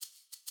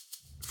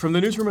From the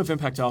newsroom of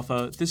Impact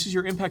Alpha, this is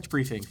your Impact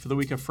Briefing for the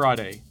week of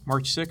Friday,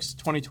 March 6,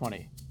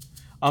 2020.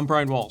 I'm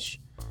Brian Walsh.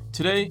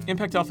 Today,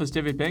 Impact Alpha's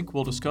David Bank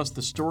will discuss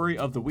the story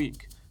of the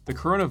week, the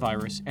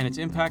coronavirus and its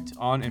impact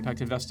on impact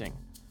investing.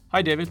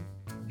 Hi, David.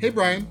 Hey,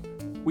 Brian.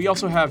 We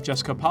also have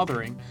Jessica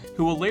Pothering,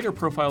 who will later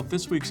profile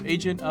this week's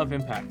Agent of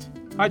Impact.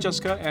 Hi,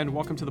 Jessica, and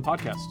welcome to the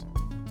podcast.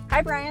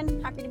 Hi,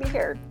 Brian. Happy to be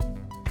here.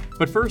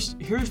 But first,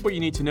 here's what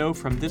you need to know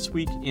from this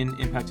week in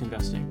impact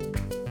investing.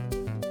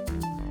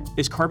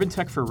 Is carbon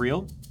tech for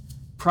real?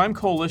 Prime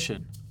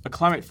Coalition, a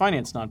climate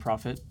finance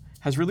nonprofit,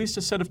 has released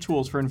a set of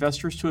tools for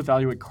investors to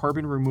evaluate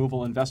carbon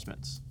removal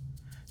investments.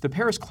 The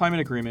Paris Climate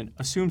Agreement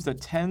assumes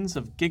that tens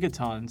of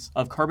gigatons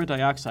of carbon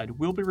dioxide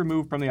will be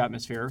removed from the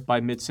atmosphere by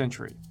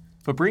mid-century,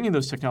 but bringing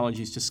those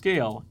technologies to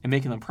scale and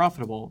making them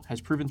profitable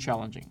has proven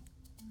challenging.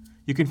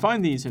 You can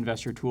find these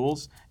investor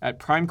tools at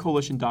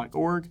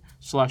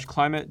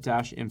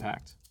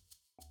primecoalition.org/climate-impact.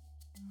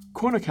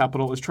 Quona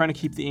Capital is trying to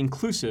keep the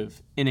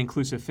inclusive in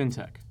inclusive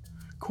fintech.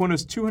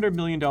 Quona's $200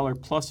 million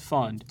plus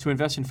fund to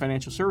invest in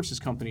financial services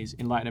companies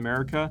in Latin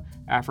America,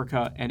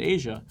 Africa, and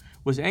Asia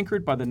was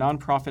anchored by the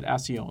nonprofit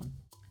Accion,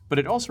 but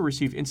it also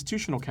received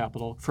institutional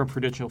capital from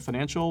Prudential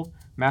Financial,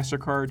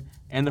 MasterCard,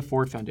 and the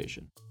Ford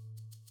Foundation.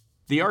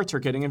 The arts are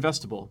getting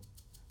investable.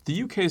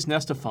 The UK's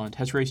Nesta Fund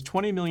has raised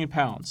 £20 million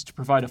to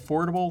provide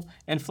affordable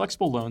and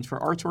flexible loans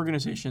for arts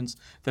organizations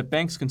that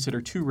banks consider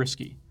too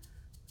risky.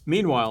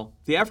 Meanwhile,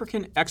 the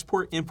African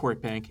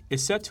Export-Import Bank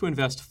is set to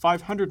invest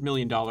 $500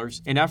 million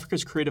in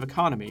Africa's creative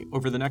economy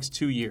over the next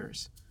 2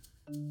 years.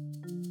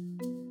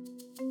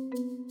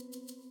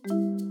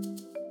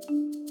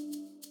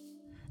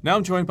 Now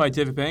I'm joined by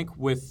David Bank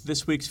with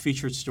this week's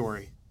featured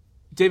story.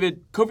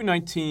 David,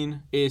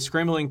 COVID-19 is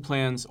scrambling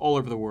plans all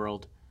over the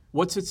world.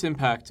 What's its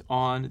impact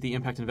on the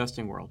impact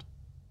investing world?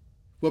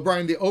 Well,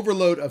 Brian, the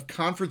overload of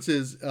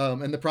conferences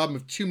and the problem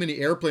of too many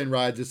airplane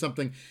rides is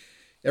something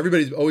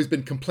everybody's always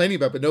been complaining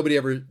about, but nobody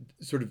ever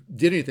sort of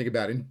did anything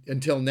about it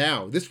until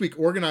now. This week,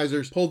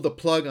 organizers pulled the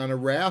plug on a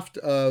raft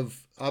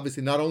of,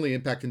 obviously, not only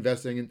impact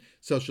investing and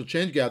social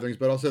change gatherings,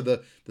 but also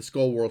the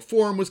Skoll World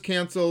Forum was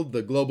canceled.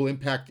 The Global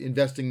Impact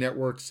Investing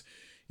Network's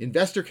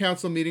Investor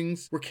Council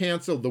meetings were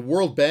canceled. The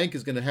World Bank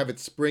is going to have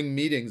its spring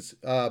meetings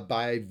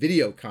by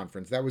video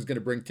conference. That was going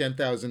to bring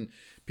 10,000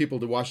 people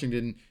to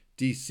Washington,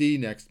 D.C.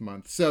 next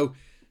month. So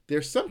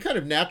there's some kind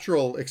of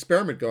natural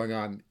experiment going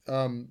on.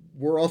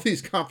 Were all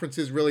these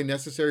conferences really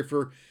necessary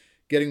for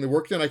getting the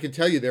work done? I can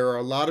tell you there are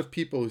a lot of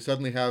people who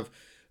suddenly have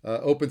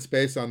open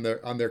space on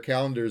their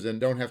calendars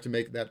and don't have to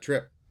make that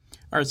trip.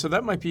 All right, so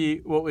that might be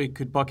what we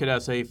could bucket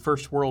as a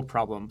first world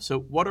problem. So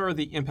what are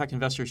the impact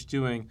investors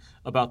doing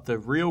about the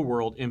real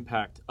world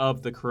impact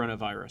of the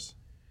coronavirus?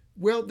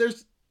 Well,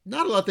 there's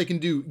not a lot they can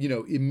do,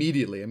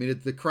 immediately. I mean,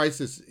 the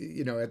crisis,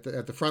 at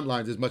the front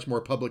lines is much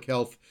more public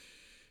health,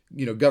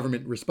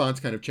 government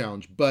response kind of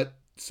challenge. But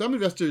some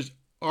investors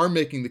are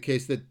making the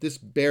case that this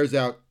bears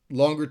out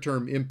longer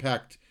term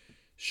impact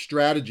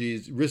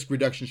strategies, risk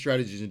reduction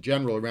strategies in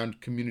general around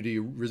community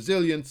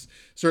resilience,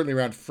 certainly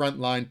around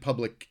frontline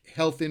public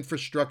health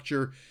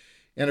infrastructure,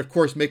 and of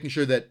course, making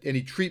sure that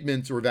any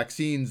treatments or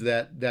vaccines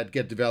that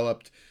get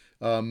developed,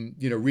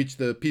 reach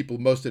the people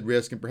most at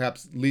risk and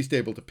perhaps least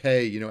able to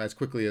pay, as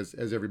quickly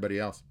as everybody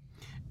else.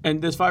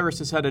 And this virus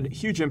has had a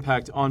huge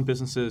impact on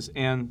businesses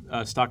and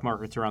stock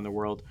markets around the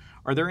world.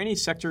 Are there any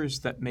sectors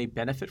that may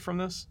benefit from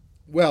this?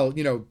 Well,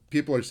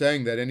 people are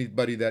saying that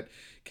anybody that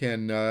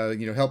can,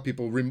 help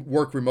people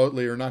work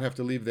remotely or not have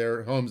to leave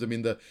their homes. I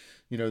mean, the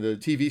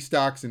TV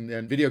stocks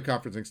and video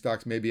conferencing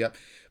stocks may be up.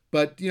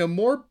 But,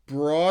 more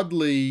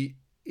broadly,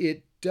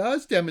 it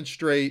does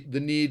demonstrate the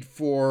need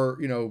for,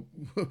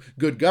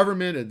 good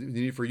government, and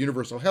the need for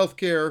universal health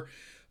care,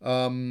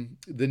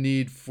 the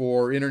need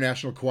for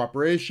international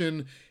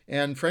cooperation,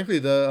 and frankly,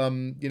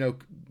 the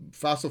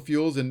fossil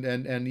fuels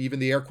and even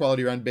the air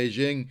quality around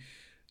Beijing.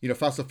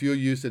 Fossil fuel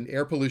use and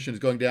air pollution is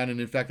going down, and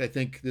in fact, I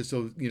think this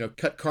will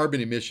cut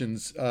carbon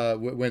emissions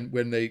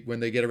when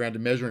they get around to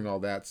measuring all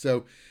that.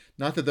 So,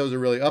 not that those are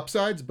really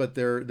upsides, but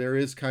there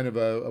is kind of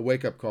a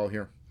wake up call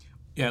here.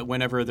 Yeah,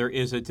 whenever there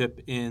is a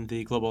dip in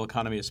the global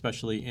economy,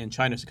 especially in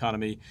China's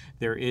economy,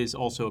 there is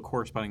also a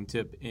corresponding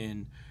dip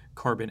in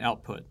carbon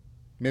output.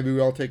 Maybe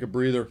we all take a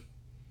breather.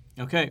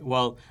 Okay,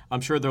 well,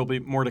 I'm sure there'll be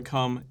more to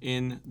come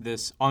in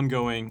this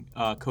ongoing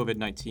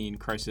COVID-19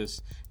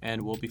 crisis,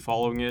 and we'll be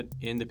following it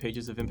in the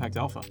pages of Impact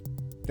Alpha.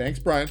 Thanks,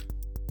 Brian.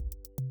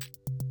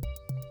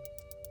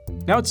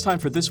 Now it's time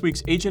for this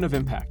week's Agent of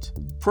Impact,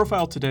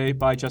 profiled today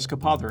by Jessica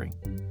Pothering.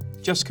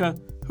 Jessica,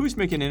 who's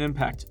making an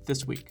impact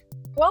this week?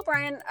 Well,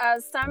 Brian,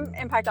 as some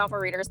Impact Alpha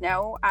readers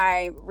know,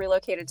 I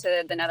relocated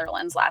to the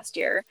Netherlands last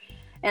year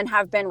and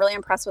have been really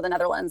impressed with the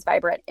Netherlands'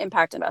 vibrant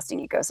impact investing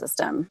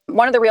ecosystem.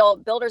 One of the real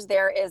builders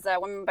there is a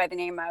woman by the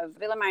name of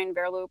Willemijn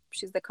Verloop.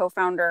 She's the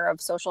co-founder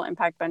of Social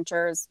Impact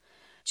Ventures.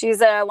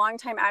 She's a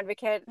longtime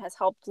advocate, has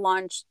helped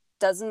launch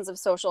dozens of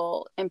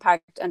social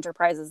impact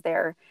enterprises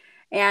there.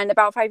 And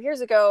about 5 years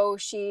ago,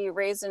 she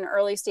raised an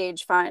early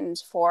stage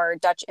fund for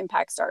Dutch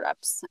impact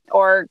startups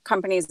or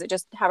companies that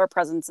just have a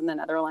presence in the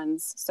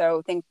Netherlands.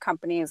 So think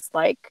companies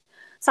like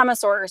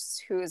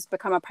Samasource, who's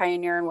become a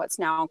pioneer in what's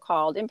now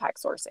called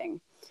impact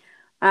sourcing.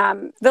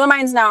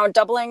 Willemine's now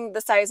doubling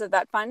the size of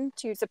that fund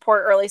to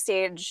support early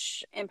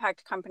stage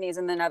impact companies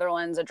in the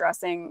Netherlands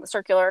addressing the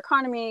circular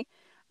economy,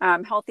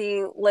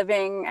 healthy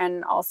living,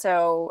 and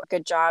also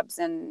good jobs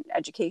and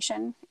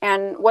education.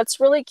 And what's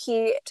really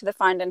key to the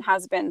fund and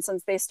has been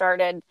since they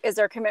started is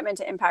their commitment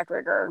to impact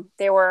rigor.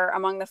 They were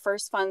among the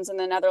first funds in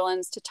the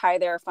Netherlands to tie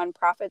their fund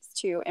profits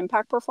to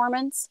impact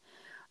performance.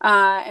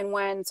 And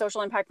when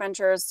Social Impact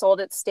Ventures sold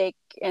its stake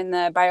in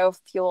the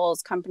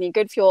biofuels company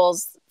Good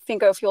Fuels,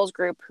 Finco Fuels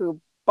Group, who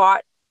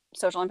bought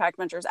Social Impact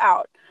Ventures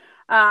out,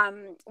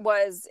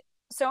 was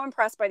so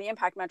impressed by the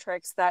impact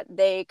metrics that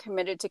they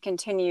committed to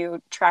continue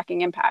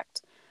tracking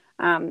impact.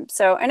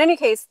 So in any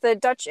case, the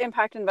Dutch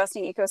impact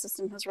investing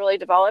ecosystem has really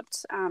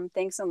developed,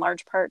 thanks in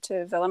large part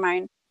to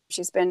Willemijn.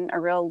 She's been a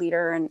real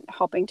leader in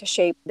helping to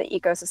shape the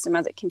ecosystem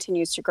as it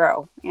continues to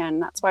grow.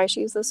 And that's why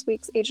she's this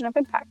week's Agent of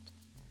Impact.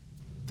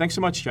 Thanks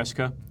so much,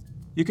 Jessica.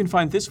 You can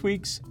find this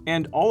week's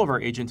and all of our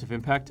Agents of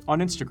Impact on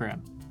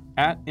Instagram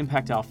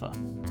 @ImpactAlpha.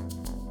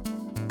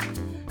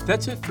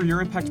 That's it for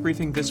your Impact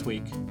Briefing this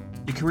week.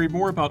 You can read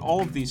more about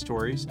all of these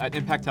stories at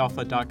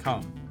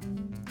impactalpha.com.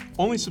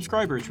 Only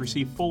subscribers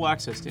receive full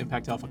access to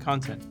Impact Alpha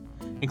content,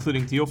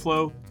 including deal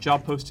flow,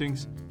 job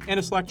postings, and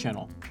a Slack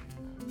channel.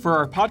 For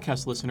our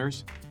podcast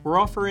listeners, we're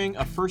offering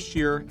a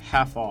first-year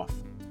half off.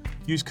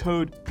 Use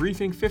code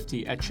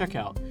BRIEFING50 at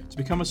checkout to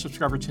become a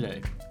subscriber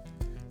today.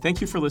 Thank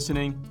you for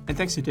listening, and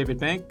thanks to David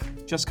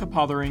Bank, Jessica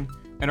Pothering,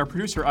 and our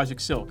producer Isaac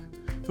Silk,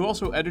 who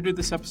also edited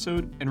this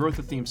episode and wrote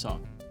the theme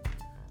song.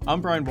 I'm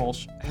Brian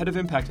Walsh, head of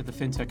impact at the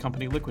fintech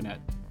company Liquidnet.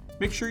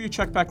 Make sure you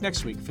check back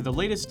next week for the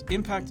latest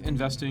impact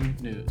investing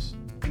news.